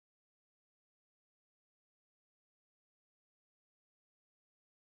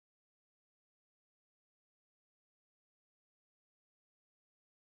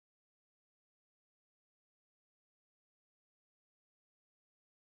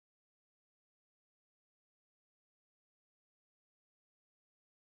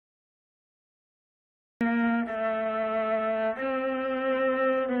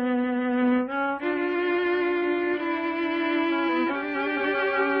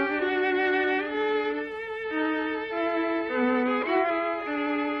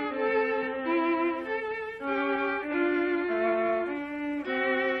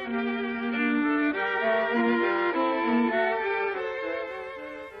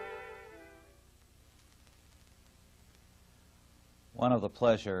One of the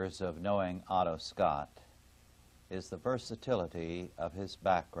pleasures of knowing Otto Scott is the versatility of his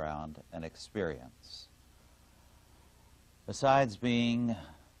background and experience. Besides being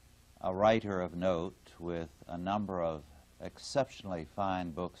a writer of note with a number of exceptionally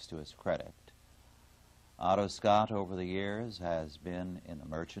fine books to his credit, Otto Scott over the years has been in the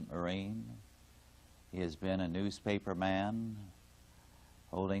Merchant Marine. He has been a newspaper man,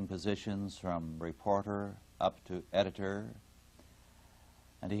 holding positions from reporter up to editor.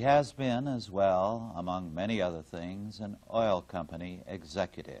 And he has been, as well, among many other things, an oil company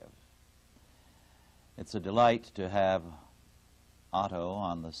executive. It's a delight to have Otto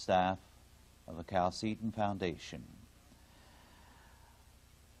on the staff of the Chalcedon Foundation.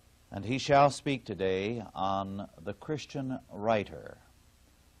 And he shall speak today on the Christian writer,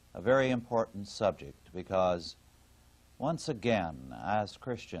 a very important subject because, once again, as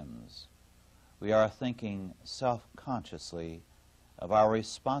Christians, we are thinking self-consciously of our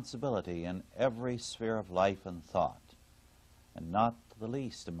responsibility in every sphere of life and thought, and not the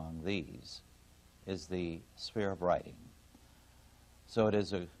least among these is the sphere of writing. So it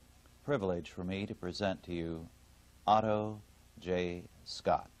is a privilege for me to present to you Otto J.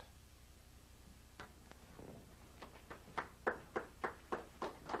 Scott.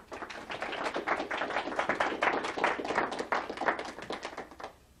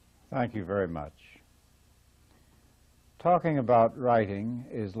 Thank you very much. Talking about writing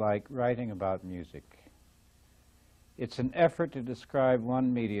is like writing about music. It's an effort to describe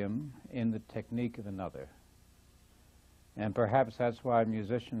one medium in the technique of another. And perhaps that's why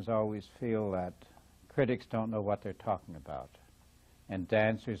musicians always feel that critics don't know what they're talking about. And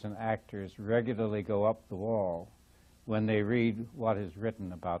dancers and actors regularly go up the wall when they read what is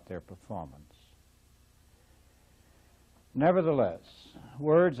written about their performance. Nevertheless,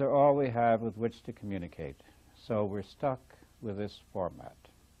 words are all we have with which to communicate. So we're stuck with this format.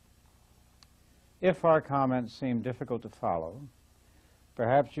 If our comments seem difficult to follow,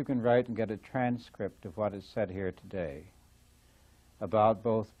 perhaps you can write and get a transcript of what is said here today about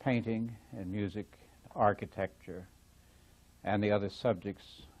both painting and music, architecture, and the other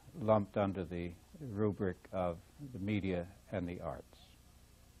subjects lumped under the rubric of the media and the arts.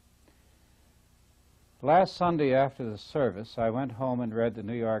 Last Sunday after the service, I went home and read the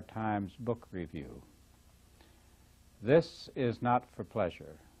New York Times book review. This is not for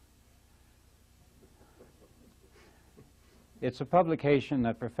pleasure. It's a publication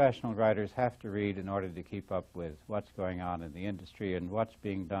that professional writers have to read in order to keep up with what's going on in the industry and what's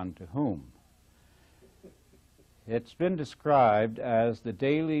being done to whom. It's been described as the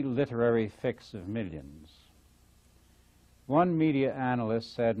daily literary fix of millions. One media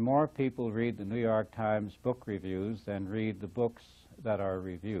analyst said more people read the New York Times book reviews than read the books that are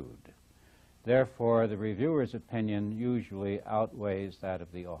reviewed. Therefore, the reviewer's opinion usually outweighs that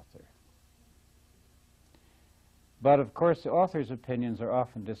of the author. But, of course, the author's opinions are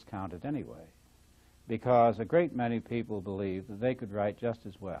often discounted anyway, because a great many people believe that they could write just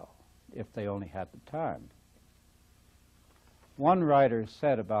as well if they only had the time. One writer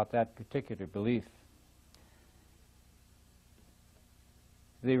said about that particular belief,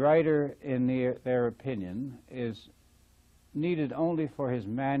 the writer, in their opinion, is needed only for his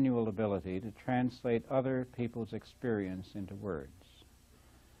manual ability to translate other people's experience into words.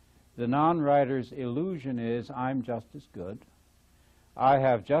 The non-writer's illusion is, I'm just as good. I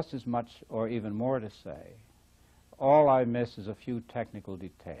have just as much or even more to say. All I miss is a few technical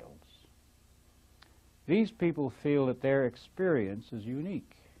details. These people feel that their experience is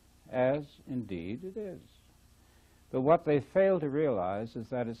unique, as indeed it is. But what they fail to realize is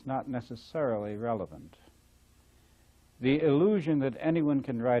that it's not necessarily relevant. The illusion that anyone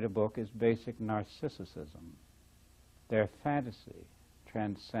can write a book is basic narcissism. Their fantasy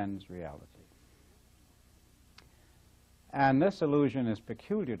transcends reality. And this illusion is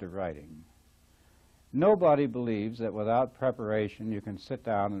peculiar to writing. Nobody believes that without preparation you can sit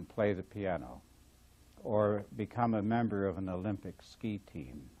down and play the piano or become a member of an Olympic ski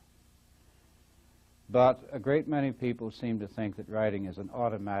team. But a great many people seem to think that writing is an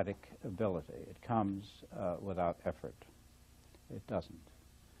automatic ability. It comes without effort. It doesn't.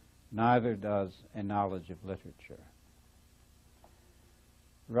 Neither does a knowledge of literature.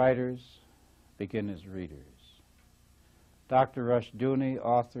 Writers begin as readers. Dr. Rushdoony,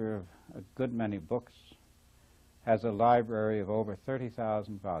 author of a good many books, has a library of over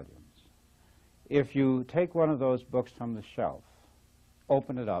 30,000 volumes. If you take one of those books from the shelf,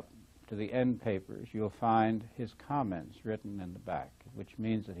 open it up to the end papers, you'll find his comments written in the back, which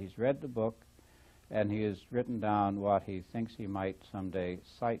means that he's read the book and he has written down what he thinks he might someday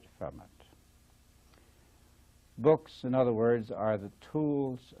cite from it. Books, in other words, are the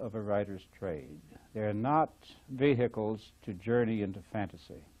tools of a writer's trade. They're not vehicles to journey into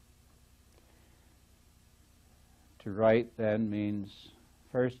fantasy. To write, then, means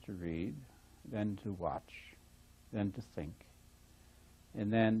first to read, then to watch, then to think,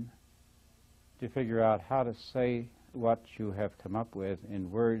 and then to figure out how to say what you have come up with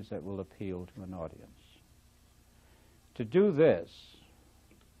in words that will appeal to an audience. To do this,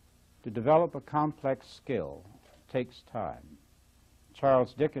 to develop a complex skill, takes time.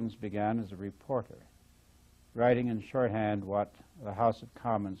 Charles Dickens began as a reporter, writing in shorthand what the House of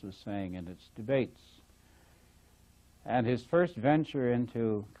Commons was saying in its debates. And his first venture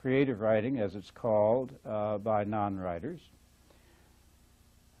into creative writing, as it's called by non-writers,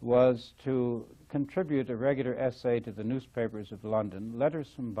 was to contribute a regular essay to the newspapers of London, Letters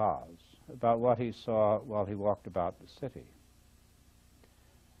from Boz, about what he saw while he walked about the city.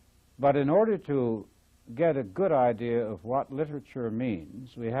 But in order to get a good idea of what literature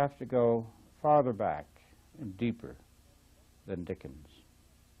means, we have to go farther back and deeper than Dickens.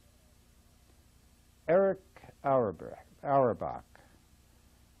 Erich Auerbach,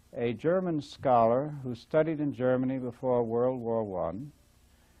 a German scholar who studied in Germany before World War I,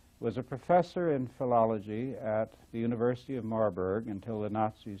 was a professor in philology at the University of Marburg until the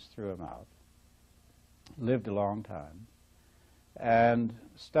Nazis threw him out, lived a long time, and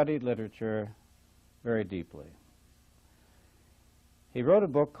studied literature very deeply. He wrote a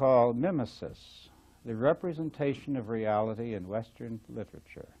book called Mimesis, The Representation of Reality in Western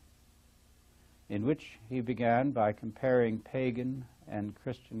Literature, in which he began by comparing pagan and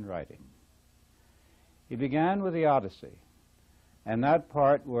Christian writing. He began with the Odyssey, and that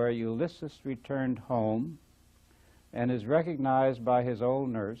part where Ulysses returned home and is recognized by his old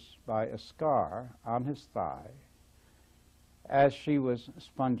nurse by a scar on his thigh as she was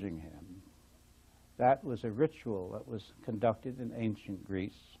sponging him. That was a ritual that was conducted in ancient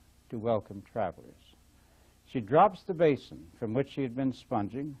Greece to welcome travelers. She drops the basin from which she had been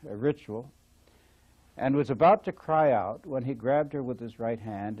sponging, a ritual, and was about to cry out when he grabbed her with his right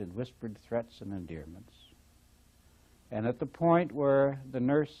hand and whispered threats and endearments. And at the point where the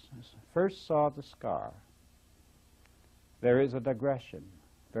nurse first saw the scar, there is a digression,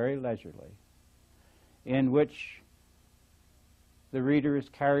 very leisurely, in which the reader is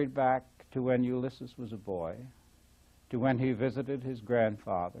carried back to when Ulysses was a boy, to when he visited his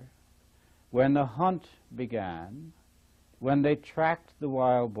grandfather, when the hunt began, when they tracked the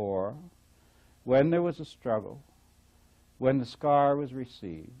wild boar, when there was a struggle, when the scar was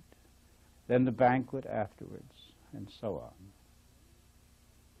received, then the banquet afterwards, and so on.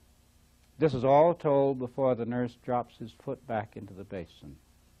 This is all told before the nurse drops his foot back into the basin.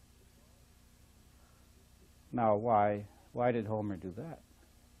 Now, why did Homer do that?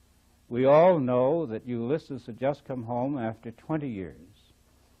 We all know that Ulysses had just come home after 20 years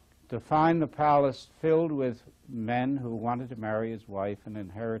to find the palace filled with men who wanted to marry his wife and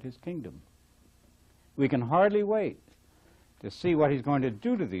inherit his kingdom. We can hardly wait to see what he's going to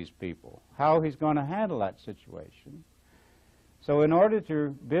do to these people, how he's going to handle that situation. So in order to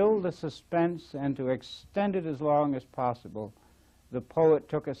build the suspense and to extend it as long as possible, the poet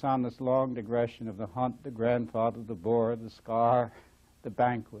took us on this long digression of the hunt, the grandfather, the boar, the scar, the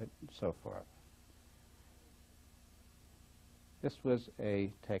banquet, and so forth. This was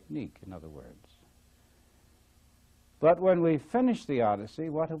a technique, in other words. But when we finish the Odyssey,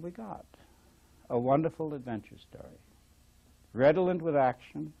 what have we got? A wonderful adventure story, redolent with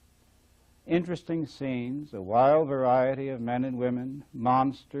action, interesting scenes, a wild variety of men and women,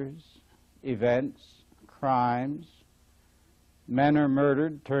 monsters, events, crimes. Men are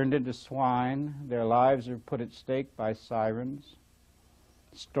murdered, turned into swine. Their lives are put at stake by sirens,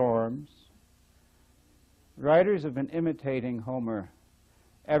 storms. Writers have been imitating Homer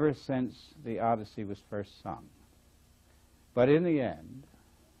ever since the Odyssey was first sung. But in the end,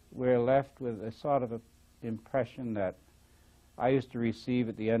 we're left with a sort of an impression that I used to receive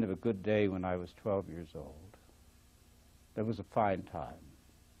at the end of a good day when I was 12 years old. That was a fine time.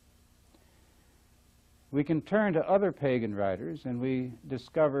 We can turn to other pagan writers and we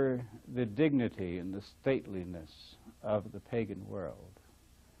discover the dignity and the stateliness of the pagan world.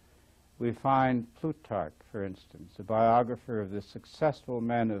 We find Plutarch, for instance, a biographer of the successful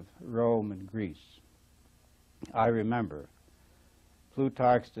men of Rome and Greece. I remember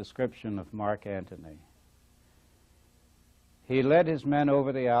Plutarch's description of Mark Antony. He led his men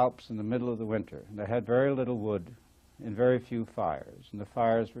over the Alps in the middle of the winter. They had very little wood and very few fires, and the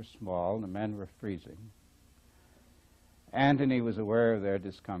fires were small and the men were freezing. Antony was aware of their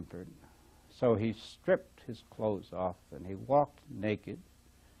discomfort, so he stripped his clothes off and he walked naked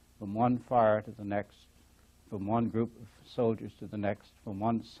from one fire to the next, from one group of soldiers to the next, from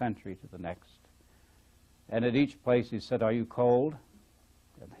one century to the next. And at each place he said, "Are you cold?"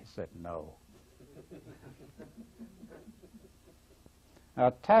 And they said, "No." Now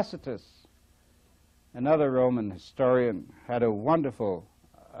Tacitus, another Roman historian, had a wonderful,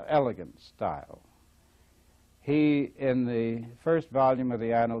 elegant style. He, in the first volume of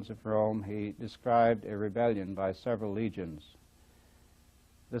the Annals of Rome, he described a rebellion by several legions.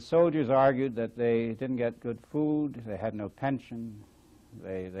 The soldiers argued that they didn't get good food, they had no pension,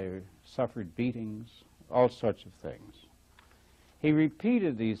 they suffered beatings, all sorts of things. He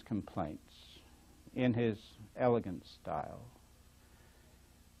repeated these complaints in his elegant style,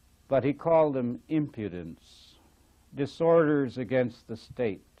 but he called them impudence, disorders against the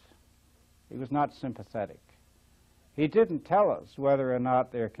state. He was not sympathetic. He didn't tell us whether or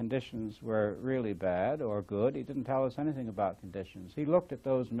not their conditions were really bad or good. He didn't tell us anything about conditions. He looked at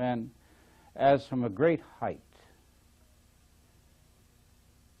those men as from a great height,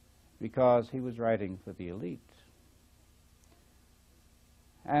 because he was writing for the elite.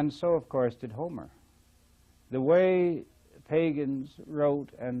 And so, of course, did Homer. The way pagans wrote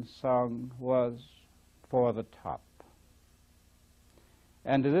and sung was for the top.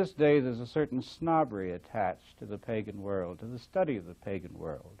 And to this day, there's a certain snobbery attached to the pagan world, to the study of the pagan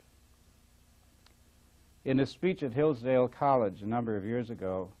world. In a speech at Hillsdale College a number of years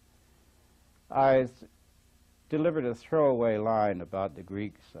ago, I delivered a throwaway line about the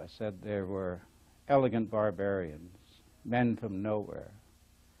Greeks. I said there were elegant barbarians, men from nowhere.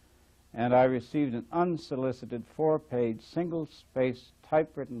 And I received an unsolicited 4-page, single-spaced,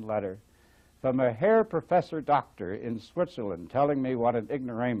 typewritten letter from a Herr Professor Doctor in Switzerland telling me what an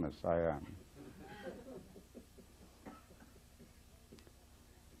ignoramus I am.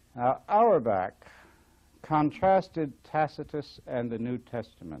 Now, Auerbach contrasted Tacitus and the New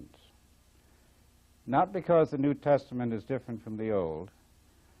Testament, not because the New Testament is different from the Old,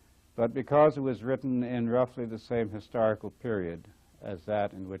 but because it was written in roughly the same historical period as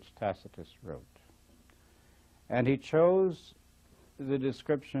that in which Tacitus wrote. And he chose the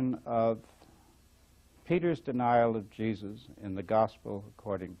description of Peter's denial of Jesus in the Gospel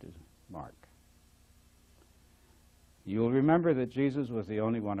according to Mark. You'll remember that Jesus was the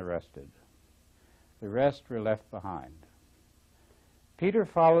only one arrested. The rest were left behind. Peter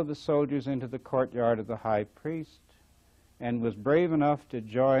followed the soldiers into the courtyard of the high priest and was brave enough to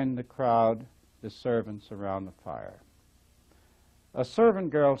join the crowd, the servants around the fire. A servant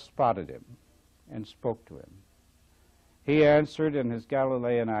girl spotted him and spoke to him. He answered, and his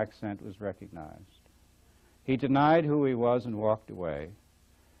Galilean accent was recognized. He denied who he was and walked away,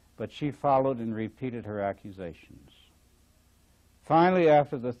 but she followed and repeated her accusations. Finally,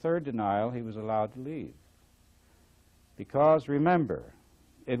 after the third denial, he was allowed to leave. Because, remember,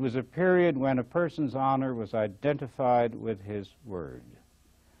 it was a period when a person's honor was identified with his word.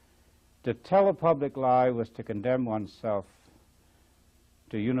 To tell a public lie was to condemn oneself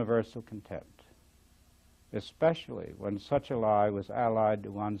to universal contempt, especially when such a lie was allied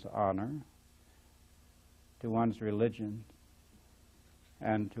to one's honor, to one's religion,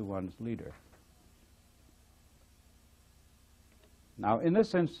 and to one's leader. Now, in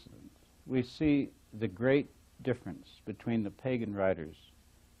this instance, we see the great difference between the pagan writers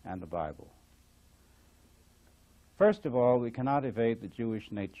and the Bible. First of all, we cannot evade the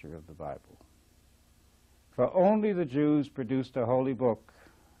Jewish nature of the Bible. For only the Jews produced a holy book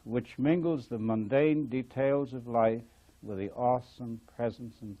which mingles the mundane details of life with the awesome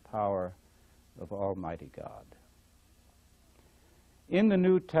presence and power of Almighty God. In the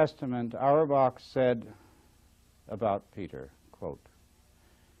New Testament, Auerbach said about Peter, quote,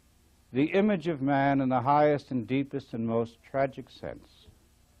 "The image of man in the highest and deepest and most tragic sense,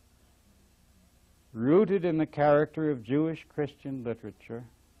 rooted in the character of Jewish Christian literature,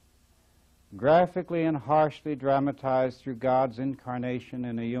 graphically and harshly dramatized through God's incarnation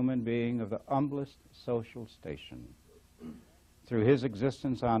in a human being of the humblest social station, through his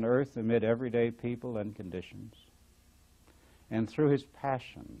existence on earth amid everyday people and conditions, and through his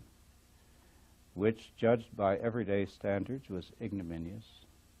passion, which, judged by everyday standards, was ignominious.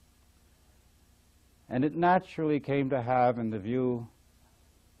 And it naturally came to have, in the view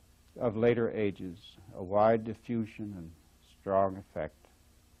of later ages, a wide diffusion and strong effect,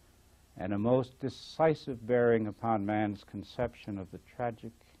 and a most decisive bearing upon man's conception of the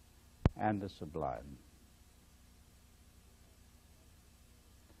tragic and the sublime."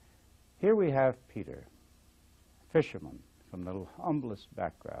 Here we have Peter, fisherman from the humblest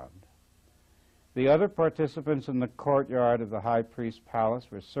background. The other participants in the courtyard of the high priest's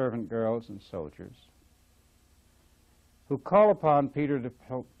palace were servant girls and soldiers, who call upon Peter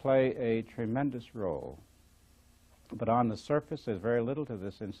to play a tremendous role But on the surface, there's very little to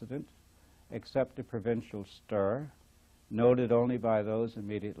this incident except a provincial stir, noted only by those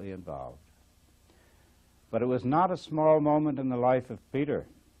immediately involved. But it was not a small moment in the life of Peter.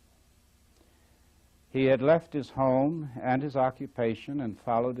 He had left his home and his occupation and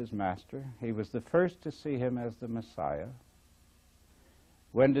followed his master. He was the first to see him as the Messiah.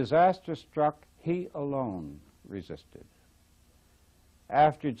 When disaster struck, he alone resisted.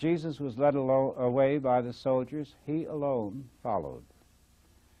 After Jesus was led away by the soldiers, he alone followed.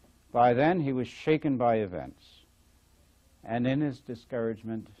 By then he was shaken by events, and in his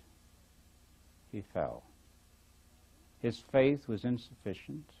discouragement he fell. His faith was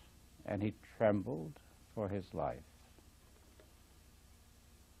insufficient, and he trembled for his life.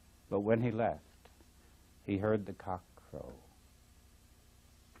 But when he left, he heard the cock crow.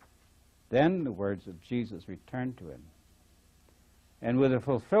 Then the words of Jesus returned to him. And with the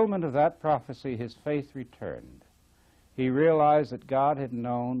fulfillment of that prophecy, his faith returned. He realized that God had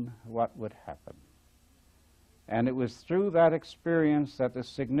known what would happen. And it was through that experience that the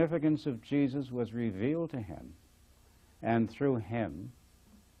significance of Jesus was revealed to him, and through him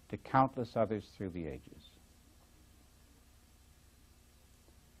to countless others through the ages.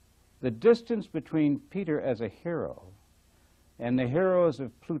 The distance between Peter as a hero and the heroes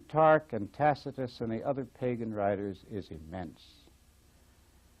of Plutarch and Tacitus and the other pagan writers is immense.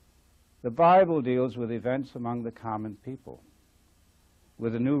 The Bible deals with events among the common people,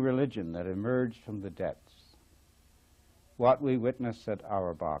 with a new religion that emerged from the depths. What we witness at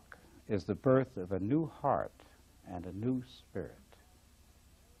Auerbach is the birth of a new heart and a new spirit.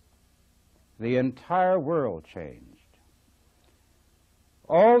 The entire world changed.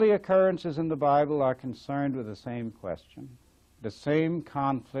 All the occurrences in the Bible are concerned with the same question, the same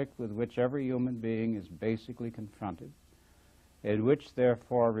conflict with which every human being is basically confronted, and which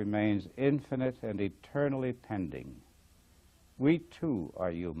therefore remains infinite and eternally pending. We too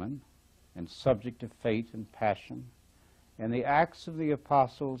are human and subject to fate and passion, and the Acts of the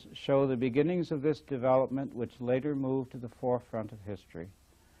Apostles show the beginnings of this development, which later moved to the forefront of history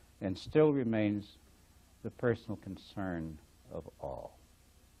and still remains the personal concern of all.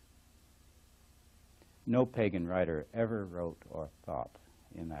 No pagan writer ever wrote or thought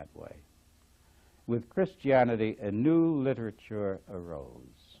in that way. With Christianity, a new literature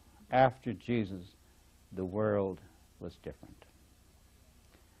arose. After Jesus, the world was different.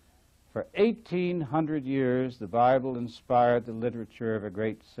 For 1,800 years, the Bible inspired the literature of a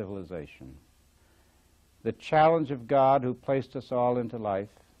great civilization. The challenge of God, who placed us all into life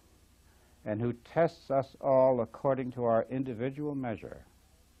and who tests us all according to our individual measure,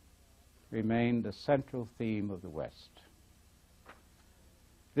 remained the central theme of the West.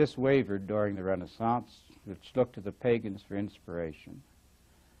 This wavered during the Renaissance, which looked to the pagans for inspiration.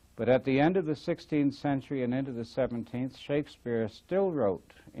 But at the end of the 16th century and into the 17th, Shakespeare still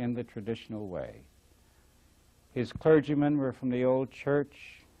wrote in the traditional way. His clergymen were from the old church,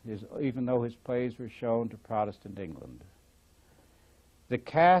 even though his plays were shown to Protestant England. The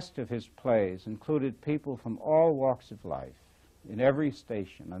cast of his plays included people from all walks of life, in every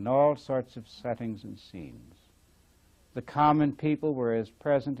station, and all sorts of settings and scenes. The common people were as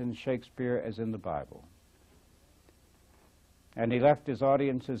present in Shakespeare as in the Bible. And he left his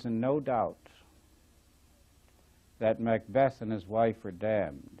audiences in no doubt that Macbeth and his wife were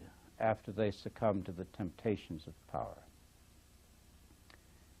damned after they succumbed to the temptations of power.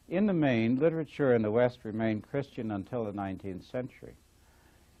 In the main, literature in the West remained Christian until the 19th century.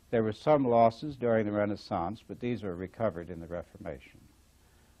 There were some losses during the Renaissance, but these were recovered in the Reformation.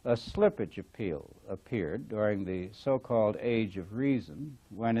 A slippage appeared during the so-called Age of Reason,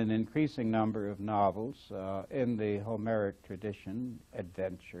 when an increasing number of novels in the Homeric tradition,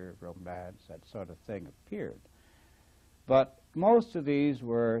 adventure, romance, that sort of thing, appeared. But most of these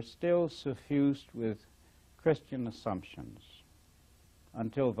were still suffused with Christian assumptions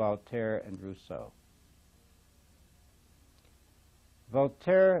until Voltaire and Rousseau.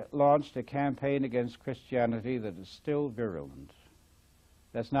 Voltaire launched a campaign against Christianity that is still virulent.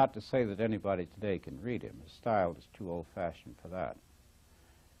 That's not to say that anybody today can read him. His style is too old-fashioned for that.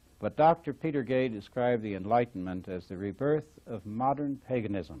 But Dr. Peter Gay described the Enlightenment as the rebirth of modern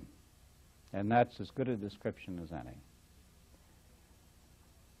paganism, and that's as good a description as any.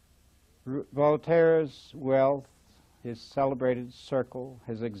 Voltaire's wealth, his celebrated circle,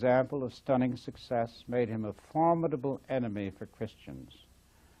 his example of stunning success made him a formidable enemy for Christians.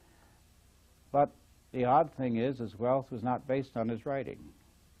 But the odd thing is, his wealth was not based on his writing.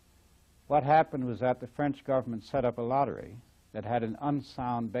 What happened was that the French government set up a lottery that had an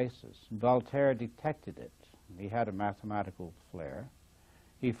unsound basis. Voltaire detected it. He had a mathematical flair.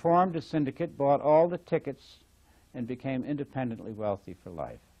 He formed a syndicate, bought all the tickets, and became independently wealthy for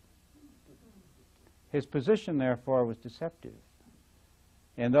life. His position, therefore, was deceptive.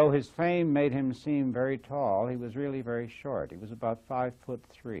 And though his fame made him seem very tall, he was really very short. He was about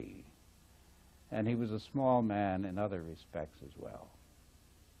 5'3", and he was a small man in other respects as well.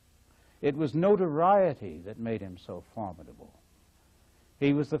 It was notoriety that made him so formidable.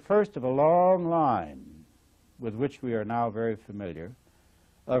 He was the first of a long line, with which we are now very familiar,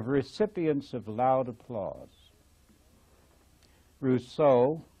 of recipients of loud applause.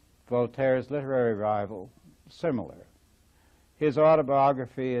 Rousseau, Voltaire's literary rival, similar. His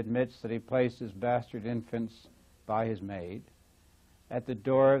autobiography admits that he placed his bastard infants by his maid at the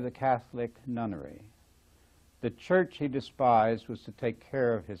door of the Catholic nunnery. The church he despised was to take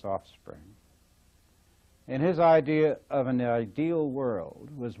care of his offspring. And his idea of an ideal world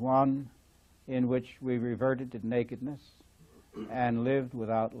was one in which we reverted to nakedness and lived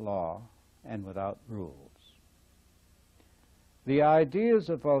without law and without rules. The ideas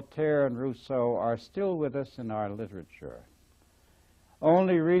of Voltaire and Rousseau are still with us in our literature.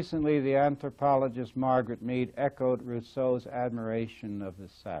 Only recently the anthropologist Margaret Mead echoed Rousseau's admiration of the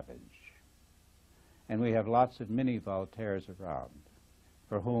savage. And we have lots of mini Voltaires around,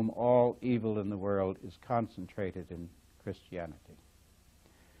 for whom all evil in the world is concentrated in Christianity.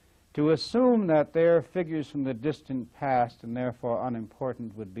 To assume that they are figures from the distant past and therefore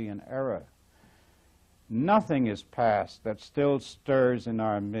unimportant would be an error. Nothing is past that still stirs in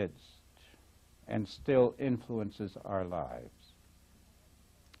our midst and still influences our lives.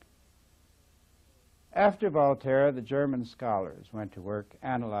 After Voltaire, the German scholars went to work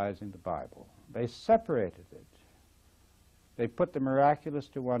analyzing the Bible. They separated it. They put the miraculous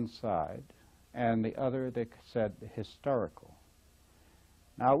to one side, and the other, they said, the historical.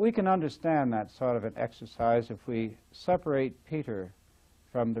 Now, we can understand that sort of an exercise if we separate Peter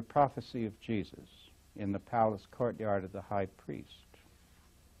from the prophecy of Jesus in the palace courtyard of the high priest.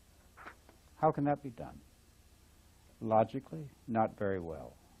 How can that be done? Logically, not very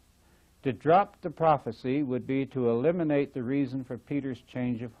well. To drop the prophecy would be to eliminate the reason for Peter's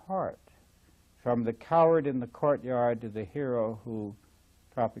change of heart, from the coward in the courtyard to the hero who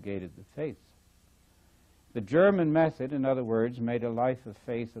propagated the faith. The German method, in other words, made a life of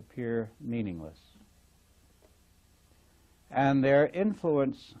faith appear meaningless. And their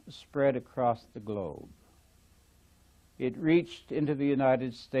influence spread across the globe. It reached into the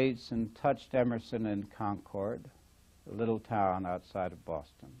United States and touched Emerson in Concord, a little town outside of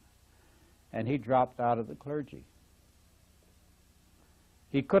Boston. And he dropped out of the clergy.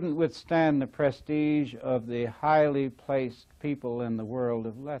 He couldn't withstand the prestige of the highly placed people in the world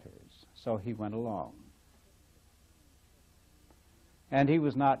of letters, so he went along. And he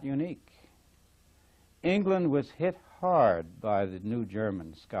was not unique. England was hit hard by the new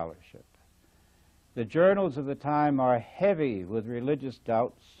German scholarship. The journals of the time are heavy with religious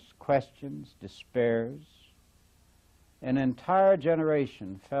doubts, questions, despairs. An entire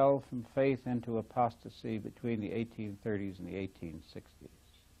generation fell from faith into apostasy between the 1830s and the 1860s.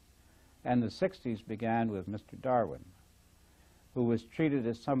 And the 60s began with Mr. Darwin, who was treated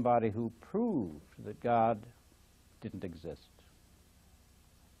as somebody who proved that God didn't exist.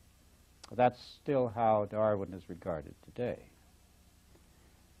 That's still how Darwin is regarded today.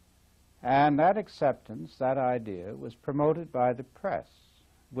 And that acceptance, that idea, was promoted by the press,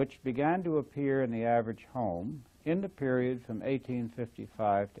 which began to appear in the average home in the period from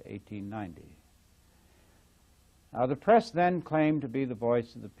 1855 to 1890. Now, the press then claimed to be the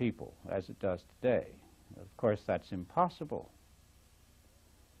voice of the people, as it does today. Of course, that's impossible.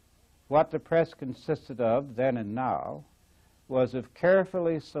 What the press consisted of then and now was of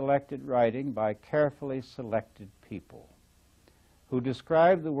carefully selected writing by carefully selected people who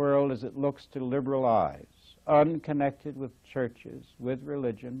describe the world as it looks to liberal eyes, unconnected with churches, with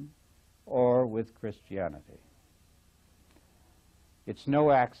religion, or with Christianity. It's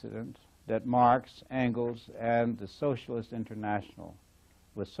no accident that Marx, Engels, and the Socialist International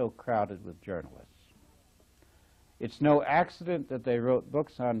was so crowded with journalists. It's no accident that they wrote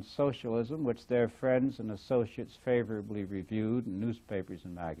books on socialism, which their friends and associates favorably reviewed in newspapers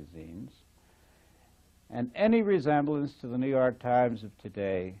and magazines. And any resemblance to the New York Times of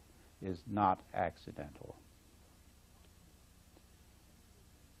today is not accidental.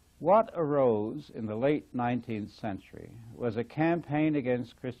 What arose in the late 19th century was a campaign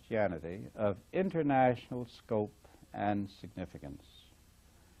against Christianity of international scope and significance.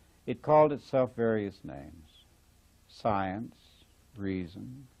 It called itself various names: science,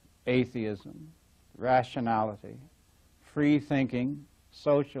 reason, atheism, rationality, free thinking,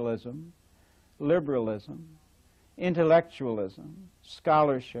 socialism, liberalism, intellectualism,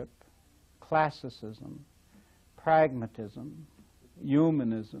 scholarship, classicism, pragmatism,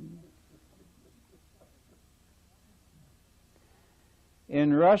 humanism.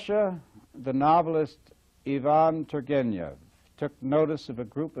 In Russia, the novelist Ivan Turgenev took notice of a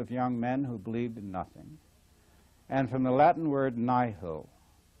group of young men who believed in nothing, and from the Latin word nihil,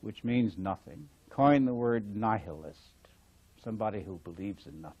 which means nothing, coined the word nihilist, somebody who believes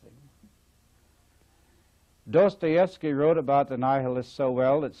in nothing. Dostoevsky wrote about the nihilists so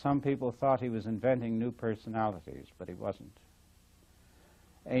well that some people thought he was inventing new personalities, but he wasn't.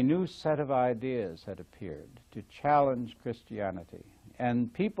 A new set of ideas had appeared to challenge Christianity,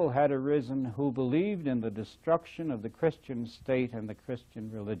 and people had arisen who believed in the destruction of the Christian state and the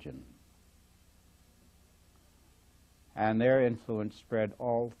Christian religion. And their influence spread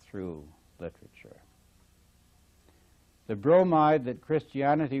all through literature. The bromide that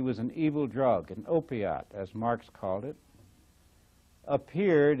Christianity was an evil drug, an opiate, as Marx called it,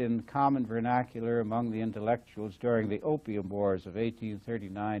 appeared in common vernacular among the intellectuals during the Opium Wars of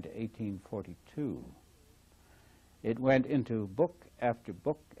 1839 to 1842. It went into book after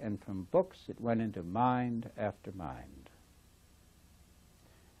book, and from books it went into mind after mind.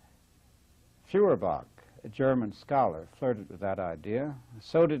 Feuerbach, a German scholar, flirted with that idea.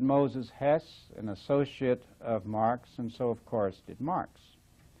 So did Moses Hess, an associate of Marx, and so, of course, did Marx.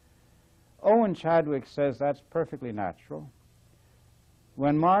 Owen Chadwick says that's perfectly natural.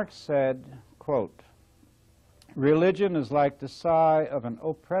 When Marx said, quote, "Religion is like the sigh of an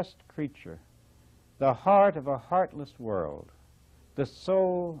oppressed creature, the heart of a heartless world, the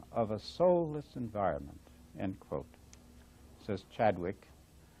soul of a soulless environment," end quote, says Chadwick.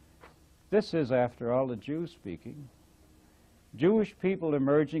 This is, after all, the Jew speaking. Jewish people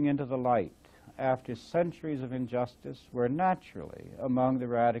emerging into the light after centuries of injustice were naturally among the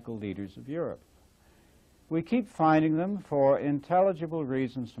radical leaders of Europe. We keep finding them, for intelligible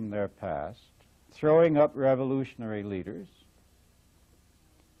reasons from their past, throwing up revolutionary leaders,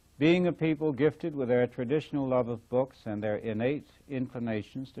 being a people gifted with their traditional love of books and their innate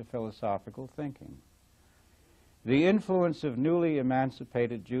inclinations to philosophical thinking. The influence of newly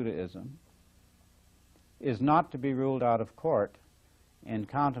emancipated Judaism is not to be ruled out of court in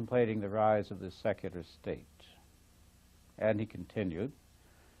contemplating the rise of the secular state. And he continued,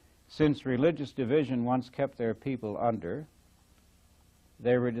 since religious division once kept their people under,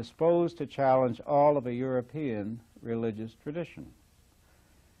 they were disposed to challenge all of a European religious tradition.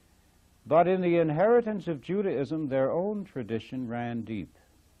 But in the inheritance of Judaism, their own tradition ran deep.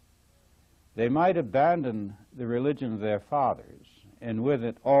 They might abandon the religion of their fathers, and with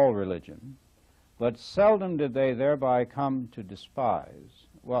it all religion, but seldom did they thereby come to despise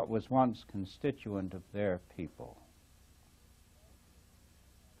what was once constituent of their people.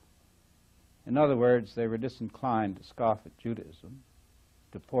 In other words, they were disinclined to scoff at Judaism,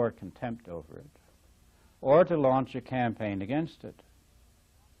 to pour contempt over it, or to launch a campaign against it.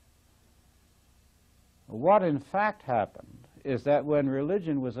 What in fact happened is that when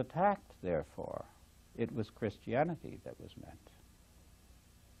religion was attacked, therefore, it was Christianity that was meant.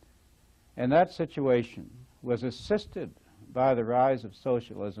 And that situation was assisted by the rise of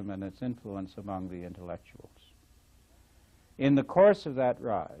socialism and its influence among the intellectuals. In the course of that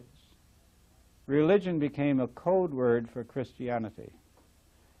rise, religion became a code word for Christianity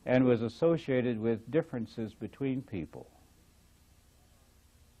and was associated with differences between people.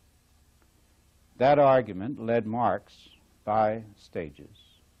 That argument led Marx, by stages,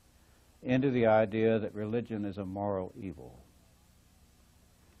 into the idea that religion is a moral evil.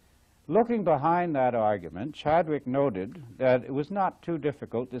 Looking behind that argument, Chadwick noted that it was not too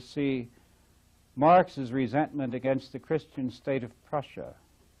difficult to see Marx's resentment against the Christian state of Prussia,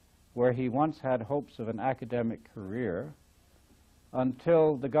 where he once had hopes of an academic career,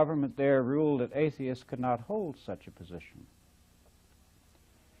 until the government there ruled that atheists could not hold such a position.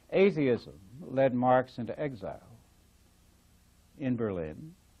 Atheism led Marx into exile in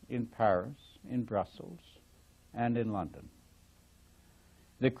Berlin, in Paris, in Brussels, and in London.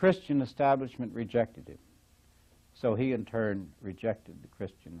 The Christian establishment rejected him, so he in turn rejected the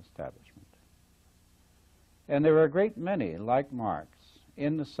Christian establishment. And there were a great many, like Marx,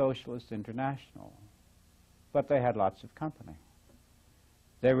 in the Socialist International, but they had lots of company.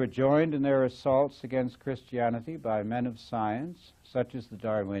 They were joined in their assaults against Christianity by men of science, such as the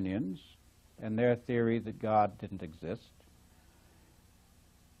Darwinians, and their theory that God didn't exist,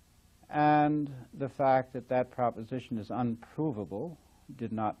 and the fact that that proposition is unprovable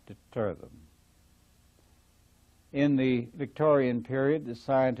did not deter them. In the Victorian period, the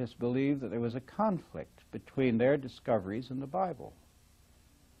scientists believed that there was a conflict between their discoveries and the Bible.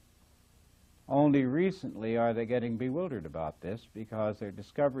 Only recently are they getting bewildered about this because their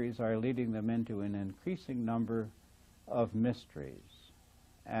discoveries are leading them into an increasing number of mysteries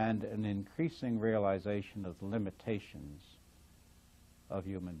and an increasing realization of the limitations of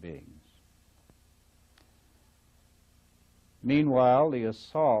human beings. Meanwhile, the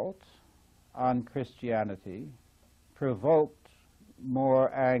assault on Christianity provoked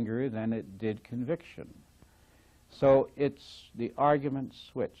more anger than it did conviction. So the argument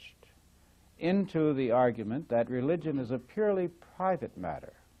switched into the argument that religion is a purely private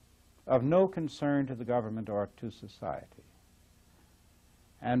matter of no concern to the government or to society.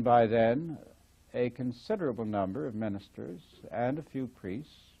 And by then, a considerable number of ministers and a few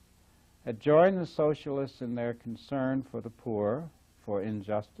priests had joined the socialists in their concern for the poor, for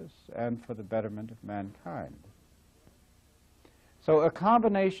injustice, and for the betterment of mankind. So a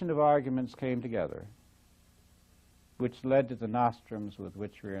combination of arguments came together, which led to the nostrums with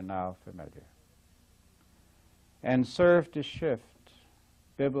which we are now familiar, and served to shift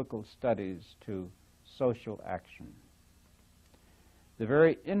biblical studies to social action. The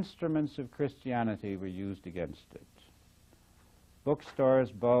very instruments of Christianity were used against it.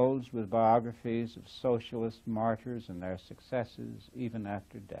 Bookstores bulged with biographies of socialist martyrs and their successes even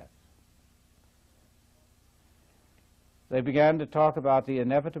after death. They began to talk about the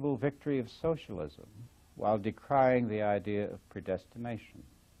inevitable victory of socialism while decrying the idea of predestination.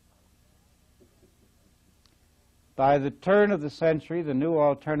 By the turn of the century, the new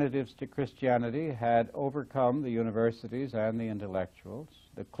alternatives to Christianity had overcome the universities and the intellectuals.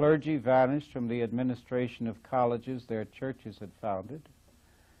 The clergy vanished from the administration of colleges their churches had founded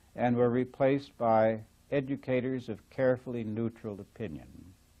and were replaced by educators of carefully neutral opinion.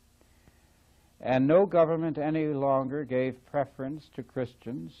 And no government any longer gave preference to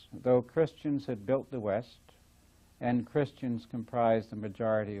Christians, though Christians had built the West and Christians comprised the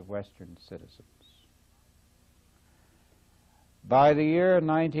majority of Western citizens. By the year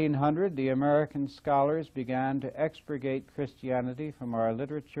 1900, the American scholars began to expurgate Christianity from our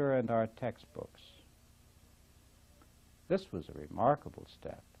literature and our textbooks. This was a remarkable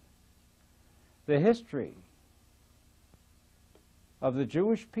step. The history of the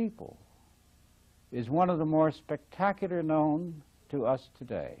Jewish people is one of the more spectacular known to us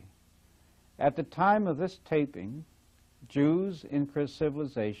today. At the time of this taping, Jews'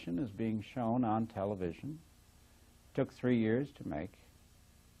 Civilization is being shown on television. Took 3 years to make.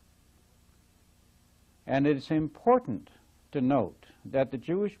 And it's important to note that the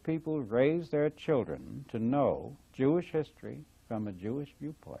Jewish people raise their children to know Jewish history from a Jewish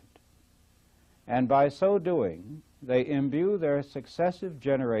viewpoint. And by so doing, they imbue their successive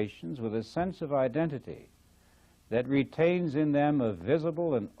generations with a sense of identity that retains in them a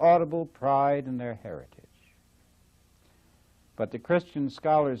visible and audible pride in their heritage. But the Christian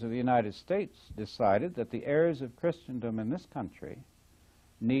scholars of the United States decided that the heirs of Christendom in this country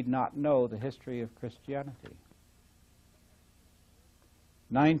need not know the history of Christianity.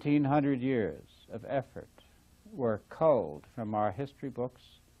 1900 years of effort were culled from our history books,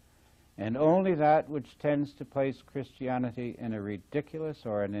 and only that which tends to place Christianity in a ridiculous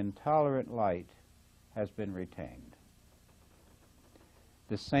or an intolerant light has been retained.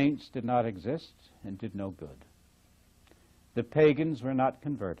 The saints did not exist and did no good. The pagans were not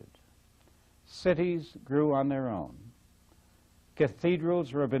converted. Cities grew on their own.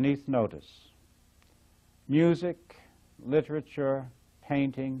 Cathedrals were beneath notice. Music, literature,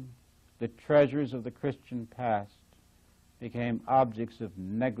 painting, the treasures of the Christian past became objects of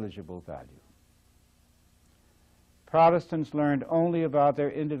negligible value. Protestants learned only about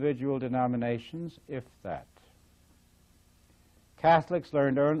their individual denominations, if that. Catholics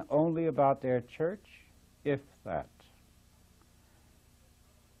learned only about their church, if that.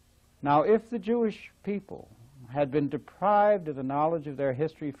 Now, if the Jewish people had been deprived of the knowledge of their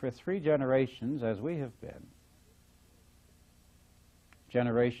history for 3 generations, as we have been,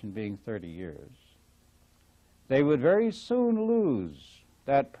 generation being 30 years, they would very soon lose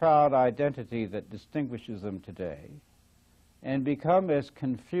that proud identity that distinguishes them today and become as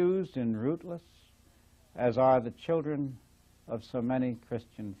confused and rootless as are the children of so many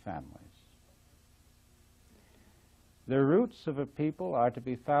Christian families. The roots of a people are to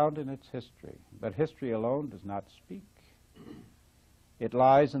be found in its history, but history alone does not speak. It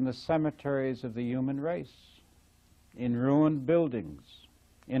lies in the cemeteries of the human race, in ruined buildings,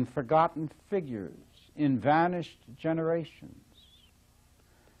 in forgotten figures, in vanished generations.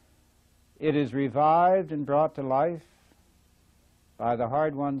 It is revived and brought to life by the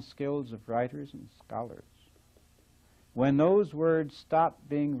hard-won skills of writers and scholars. When those words stop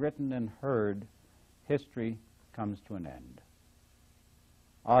being written and heard, history comes to an end.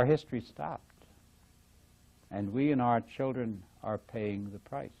 Our history stopped. and we and our children are paying the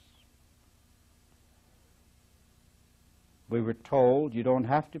price. We were told you don't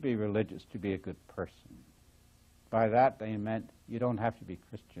have to be religious to be a good person. By that they meant you don't have to be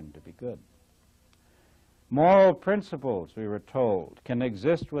Christian to be good. Moral principles, we were told, can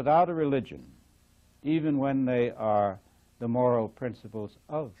exist without a religion, even when they are the moral principles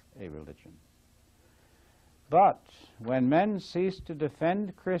of a religion. But when men ceased to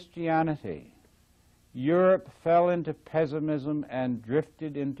defend Christianity, Europe fell into pessimism and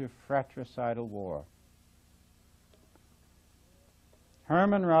drifted into fratricidal war.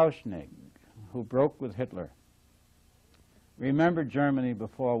 Hermann Rauschning, who broke with Hitler, remembered Germany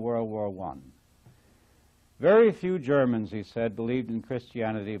before World War I. Very few Germans, he said, believed in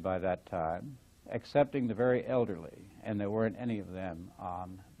Christianity by that time, excepting the very elderly, and there weren't any of them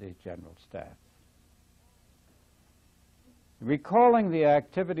on the general staff. Recalling the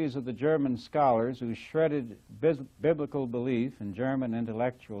activities of the German scholars who shredded biblical belief in German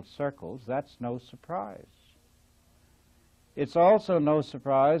intellectual circles, that's no surprise. It's also no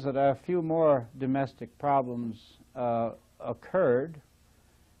surprise that a few more domestic problems occurred.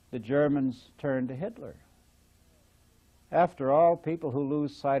 The Germans turned to Hitler. After all, people who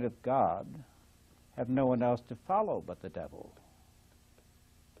lose sight of God have no one else to follow but the devil.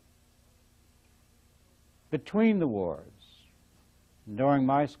 Between the wars, during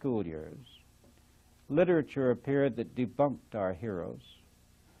my school years, literature appeared that debunked our heroes,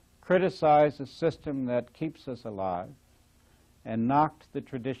 criticized the system that keeps us alive, and knocked the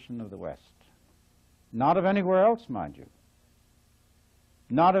tradition of the West. Not of anywhere else, mind you.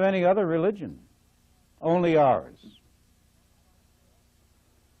 Not of any other religion, only ours.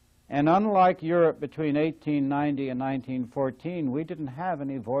 And unlike Europe between 1890 and 1914, we didn't have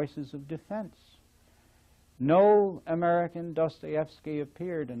any voices of defense. No American Dostoevsky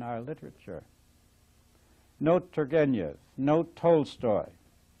appeared in our literature. No Turgenev, no Tolstoy.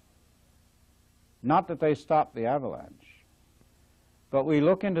 Not that they stopped the avalanche, but we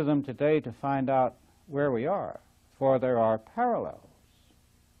look into them today to find out where we are, for there are parallels.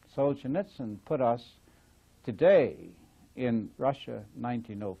 Solzhenitsyn put us today in Russia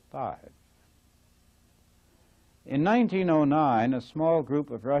 1905. In 1909, a small group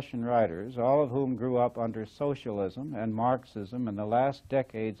of Russian writers, all of whom grew up under socialism and Marxism in the last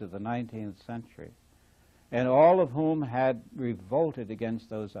decades of the 19th century, and all of whom had revolted against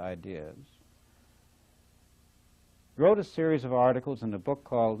those ideas, wrote a series of articles in a book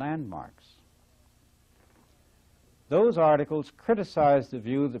called Landmarks. Those articles criticized the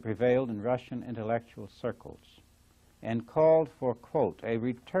view that prevailed in Russian intellectual circles and called for, quote, a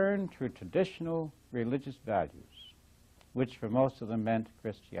return to traditional religious values, which for most of them meant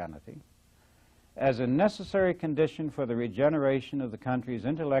Christianity, as a necessary condition for the regeneration of the country's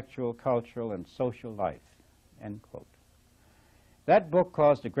intellectual, cultural, and social life, end quote. That book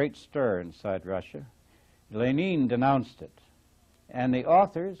caused a great stir inside Russia. Lenin denounced it, and the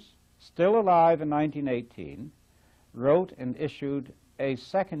authors, still alive in 1918, wrote and issued a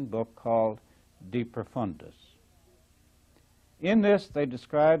second book called De Profundis. In this, they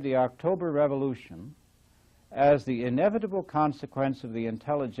described the October Revolution as the inevitable consequence of the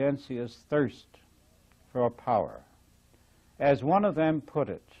intelligentsia's thirst for power. As one of them put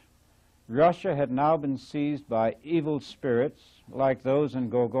it, Russia had now been seized by evil spirits like those in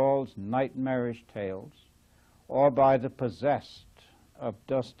Gogol's nightmarish tales, or by the possessed of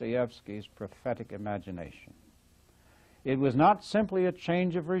Dostoevsky's prophetic imagination. It was not simply a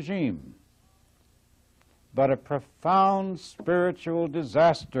change of regime, but a profound spiritual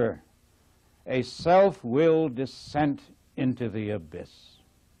disaster, a self-willed descent into the abyss.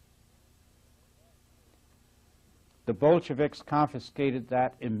 The Bolsheviks confiscated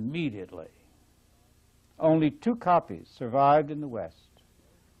that immediately. Only 2 copies survived in the West,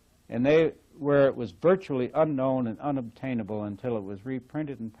 and where it was virtually unknown and unobtainable until it was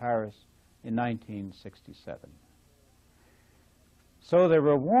reprinted in Paris in 1967. So there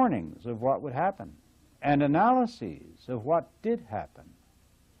were warnings of what would happen and analyses of what did happen.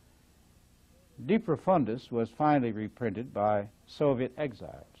 De Profundis was finally reprinted by Soviet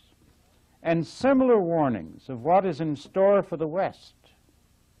exiles, and similar warnings of what is in store for the West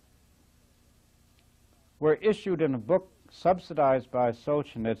were issued in a book subsidized by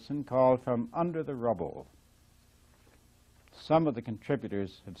Solzhenitsyn called From Under the Rubble. Some of the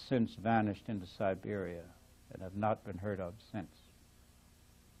contributors have since vanished into Siberia and have not been heard of since.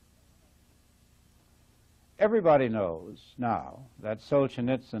 Everybody knows now that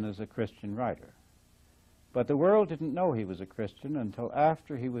Solzhenitsyn is a Christian writer, but the world didn't know he was a Christian until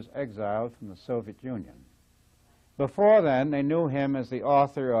after he was exiled from the Soviet Union. Before then, they knew him as the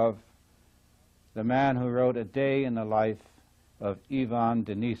author of the man who wrote A Day in the Life of Ivan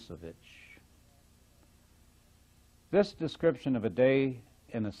Denisovich. This description of a day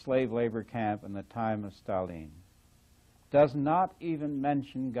in a slave labor camp in the time of Stalin does not even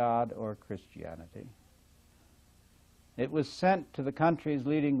mention God or Christianity. It was sent to the country's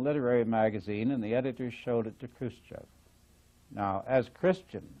leading literary magazine, and the editors showed it to Khrushchev. Now, as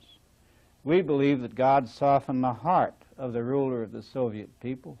Christians, we believe that God softened the heart of the ruler of the Soviet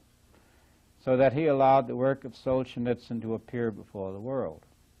people so that he allowed the work of Solzhenitsyn to appear before the world.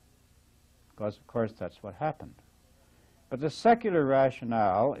 Because, of course, that's what happened. But the secular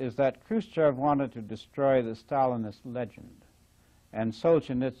rationale is that Khrushchev wanted to destroy the Stalinist legend, and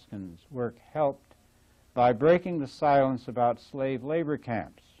Solzhenitsyn's work helped by breaking the silence about slave labor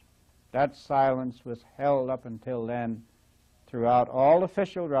camps. That silence was held up until then throughout all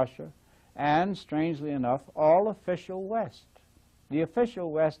official Russia and, strangely enough, all official West. The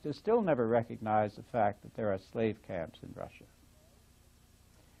official West has still never recognized the fact that there are slave camps in Russia.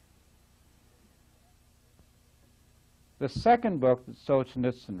 The second book that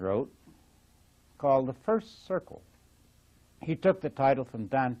Solzhenitsyn wrote, called The First Circle, he took the title from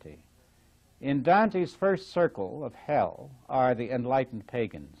Dante. In Dante's first circle of hell are the enlightened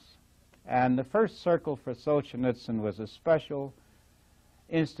pagans, and the first circle for Solzhenitsyn was a special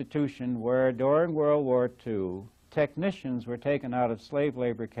institution where during World War II technicians were taken out of slave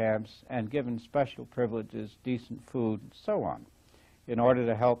labor camps and given special privileges, decent food, and so on, in order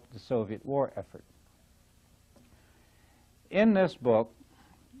to help the Soviet war effort. In this book,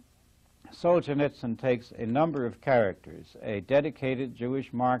 Solzhenitsyn takes a number of characters, a dedicated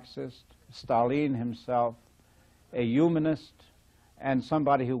Jewish Marxist, Stalin himself, a humanist, and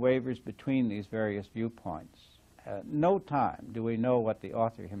somebody who wavers between these various viewpoints. No time do we know what the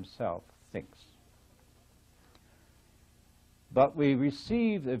author himself thinks. But we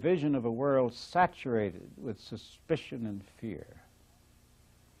receive a vision of a world saturated with suspicion and fear.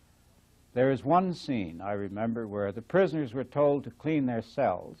 There is one scene, I remember, where the prisoners were told to clean their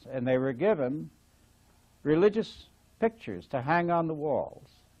cells, and they were given religious pictures to hang on the walls,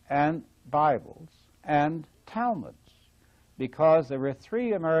 and Bibles, and Talmuds, because there were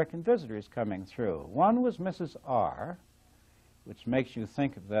 3 American visitors coming through. One was Mrs. R., which makes you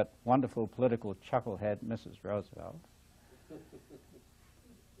think of that wonderful political chucklehead, Mrs. Roosevelt.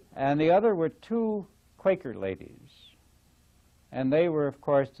 And the other were 2 Quaker ladies. And they were, of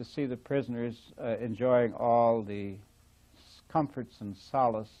course, to see the prisoners enjoying all the comforts and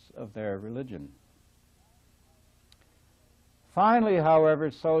solace of their religion. Finally, however,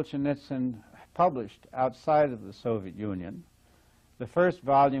 Solzhenitsyn published outside of the Soviet Union the first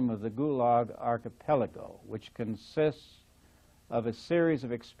volume of the Gulag Archipelago, which consists of a series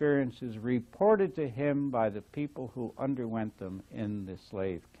of experiences reported to him by the people who underwent them in the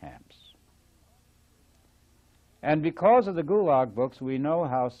slave camps. And because of the Gulag books, we know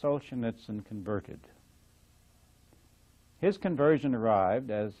how Solzhenitsyn converted. His conversion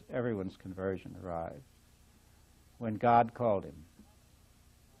arrived, as everyone's conversion arrived, when God called him.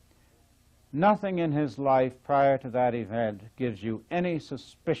 Nothing in his life prior to that event gives you any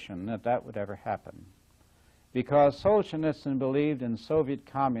suspicion that that would ever happen, because Solzhenitsyn believed in Soviet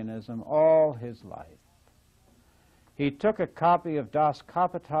communism all his life. He took a copy of Das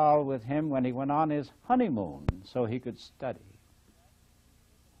Kapital with him when he went on his honeymoon so he could study.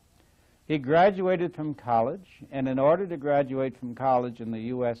 He graduated from college, and in order to graduate from college in the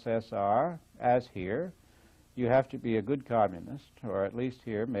USSR, as here, you have to be a good communist, or at least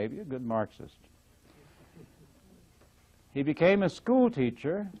here, maybe a good Marxist. He became a school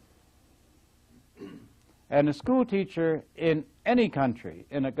teacher, and a school teacher in any country,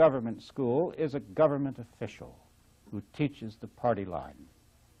 in a government school, is a government official who teaches the party line.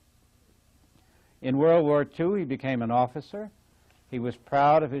 In World War II, he became an officer. He was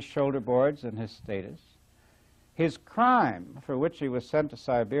proud of his shoulder boards and his status. His crime for which he was sent to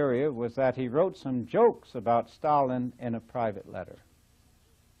Siberia was that he wrote some jokes about Stalin in a private letter.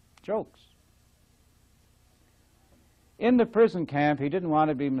 Jokes. In the prison camp, he didn't want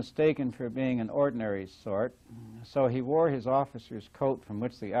to be mistaken for being an ordinary sort, so he wore his officer's coat from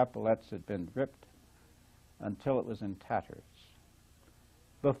which the epaulettes had been ripped until it was in tatters.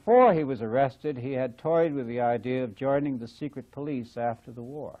 Before he was arrested, he had toyed with the idea of joining the secret police after the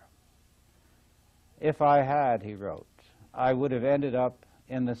war. If I had, he wrote, I would have ended up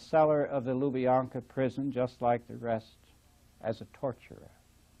in the cellar of the Lubyanka prison just like the rest, as a torturer.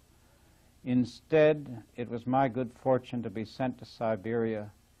 Instead, it was my good fortune to be sent to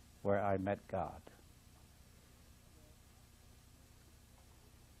Siberia, where I met God.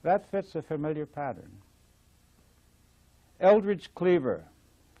 That fits a familiar pattern. Eldridge Cleaver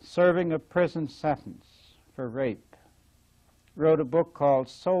serving a prison sentence for rape, wrote a book called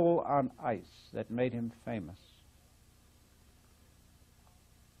Soul on Ice that made him famous.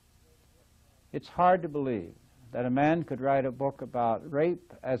 It's hard to believe that a man could write a book about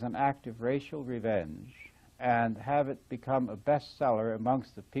rape as an act of racial revenge and have it become a bestseller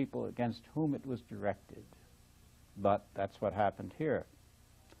amongst the people against whom it was directed. But that's what happened here.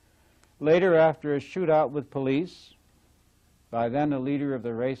 Later, after a shootout with police, by then a leader of the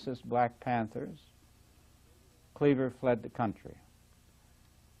racist Black Panthers, Cleaver fled the country.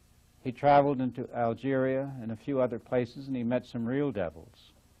 He traveled into Algeria and a few other places, and he met some real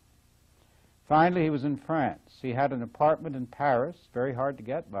devils. Finally, he was in France. He had an apartment in Paris, very hard to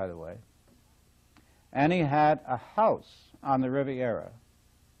get, by the way, and he had a house on the Riviera,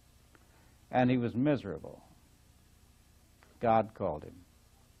 and he was miserable. God called him.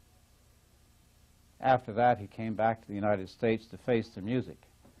 After that, he came back to the United States to face the music.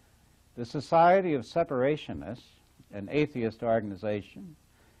 The Society of Separationists, an atheist organization,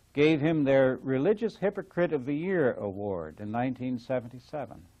 gave him their Religious Hypocrite of the Year award in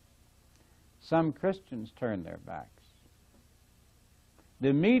 1977. Some Christians turned their backs.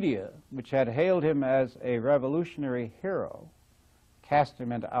 The media, which had hailed him as a revolutionary hero, cast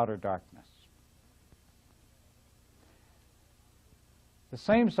him into outer darkness. The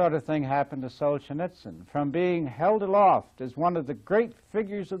same sort of thing happened to Solzhenitsyn. From being held aloft as one of the great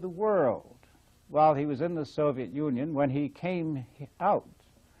figures of the world while he was in the Soviet Union, when he came out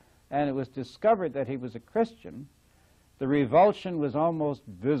and it was discovered that he was a Christian, the revulsion was almost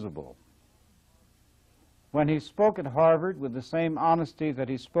visible. When he spoke at Harvard with the same honesty that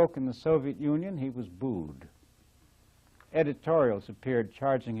he spoke in the Soviet Union, he was booed. Editorials appeared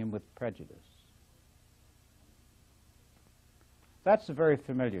charging him with prejudice. That's a very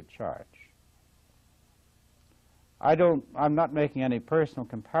familiar charge. I'm not making any personal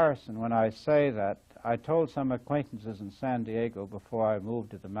comparison when I say that I told some acquaintances in San Diego before I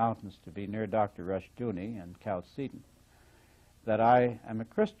moved to the mountains to be near Dr. Rushdoony and Chalcedon that I am a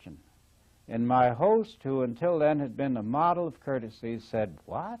Christian. And my host, who until then had been a model of courtesy, said,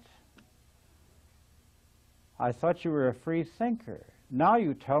 "What? I thought you were a free thinker. Now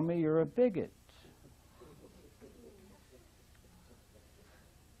you tell me you're a bigot."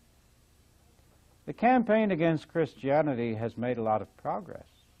 The campaign against Christianity has made a lot of progress.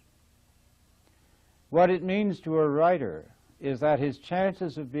 What it means to a writer is that his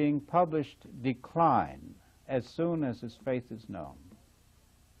chances of being published decline as soon as his faith is known.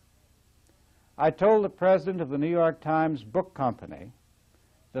 I told the president of the New York Times Book Company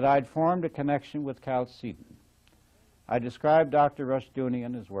that I'd formed a connection with Chalcedon. I described Dr. Rushdoony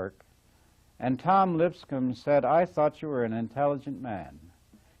and his work, and Tom Lipscomb said, "I thought you were an intelligent man.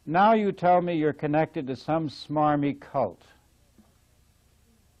 Now you tell me you're connected to some smarmy cult."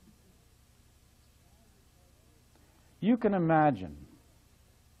 You can imagine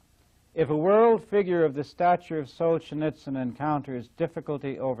if a world figure of the stature of Solzhenitsyn encounters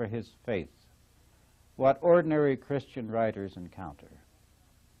difficulty over his faith, what ordinary Christian writers encounter.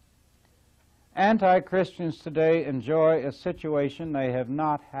 Anti-Christians today enjoy a situation they have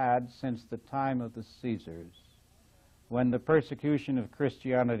not had since the time of the Caesars, when the persecution of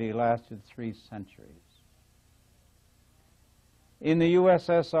Christianity lasted 3 centuries. In the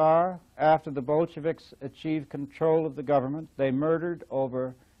USSR, after the Bolsheviks achieved control of the government, they murdered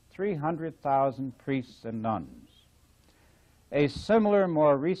over 300,000 priests and nuns. A similar,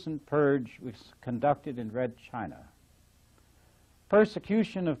 more recent purge was conducted in Red China.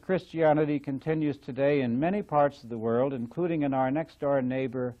 Persecution of Christianity continues today in many parts of the world, including in our next-door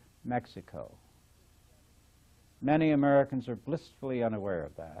neighbor, Mexico. Many Americans are blissfully unaware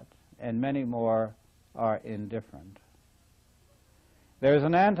of that, and many more are indifferent. There's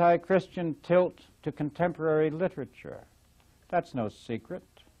an anti-Christian tilt to contemporary literature. That's no secret.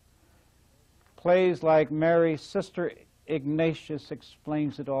 Plays like Mary, Sister Ignatius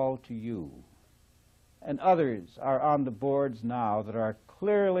Explains It All to You, and others are on the boards now that are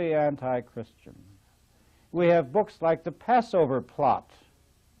clearly anti-Christian. We have books like The Passover Plot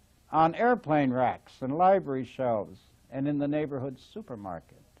on airplane racks and library shelves and in the neighborhood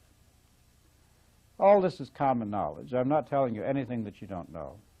supermarket. All this is common knowledge. I'm not telling you anything that you don't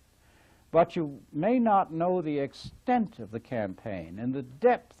know. But you may not know the extent of the campaign and the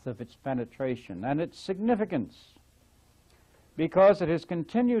depth of its penetration and its significance, because it has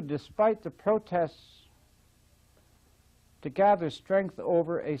continued despite the protests to gather strength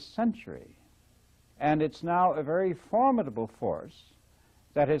over a century, and it's now a very formidable force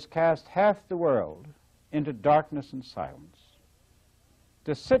that has cast half the world into darkness and silence.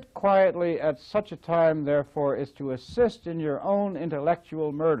 To sit quietly at such a time, therefore, is to assist in your own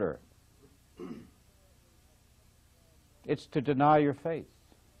intellectual murder. It's to deny your faith.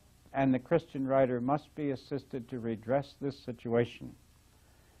 And the Christian writer must be assisted to redress this situation.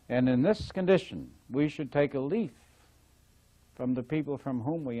 And in this condition, we should take a leaf from the people from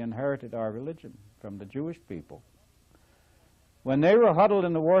whom we inherited our religion, from the Jewish people. When they were huddled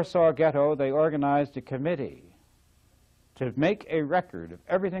in the Warsaw Ghetto, they organized a committee to make a record of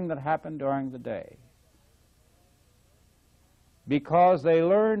everything that happened during the day, because they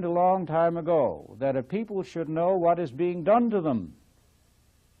learned a long time ago that a people should know what is being done to them.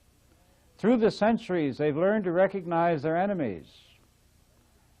 Through the centuries, they've learned to recognize their enemies,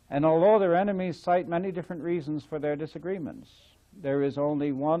 and although their enemies cite many different reasons for their disagreements, there is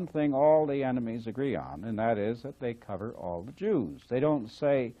only one thing all the enemies agree on, and that is that they cover all the Jews. They don't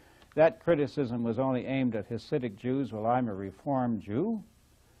say, that criticism was only aimed at Hasidic Jews. Well, I'm a Reformed Jew.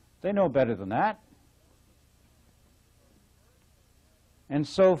 They know better than that. And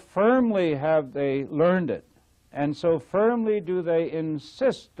so firmly have they learned it, and so firmly do they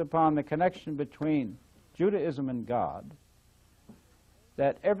insist upon the connection between Judaism and God,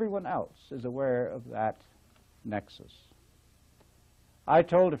 that everyone else is aware of that nexus. I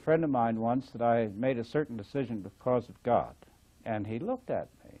told a friend of mine once that I had made a certain decision because of God, and he looked at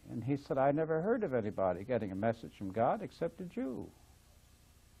me and he said, I never heard of anybody getting a message from God except a Jew.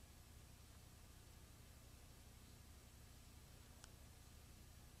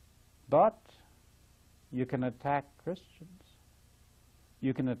 But you can attack Christians.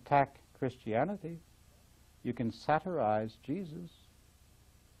 You can attack Christianity. You can satirize Jesus.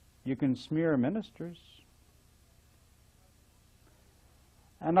 You can smear ministers.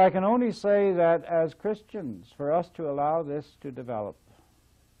 And I can only say that as Christians, for us to allow this to develop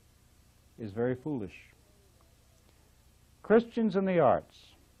is very foolish. Christians in the arts,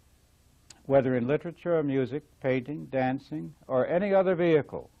 whether in literature or music, painting, dancing, or any other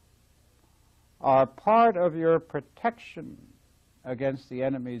vehicle, are part of your protection against the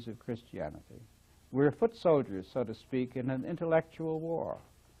enemies of Christianity. We're foot soldiers, so to speak, in an intellectual war.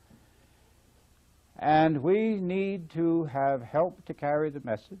 And we need to have help to carry the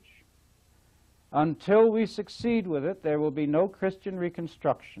message. Until we succeed with it, there will be no Christian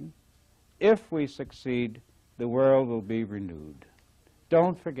reconstruction. If we succeed, the world will be renewed.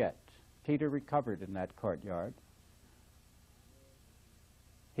 Don't forget, Peter recovered in that courtyard.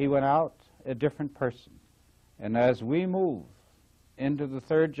 He went out a different person. And as we move into the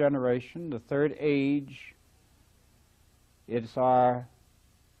third generation, the third age, it's our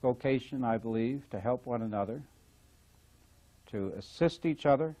vocation, I believe, to help one another, to assist each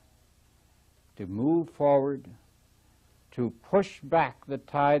other, to move forward, to push back the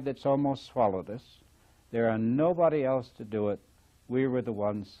tide that's almost swallowed us. There are nobody else to do it. We were the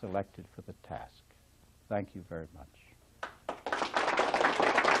ones selected for the task. Thank you very much.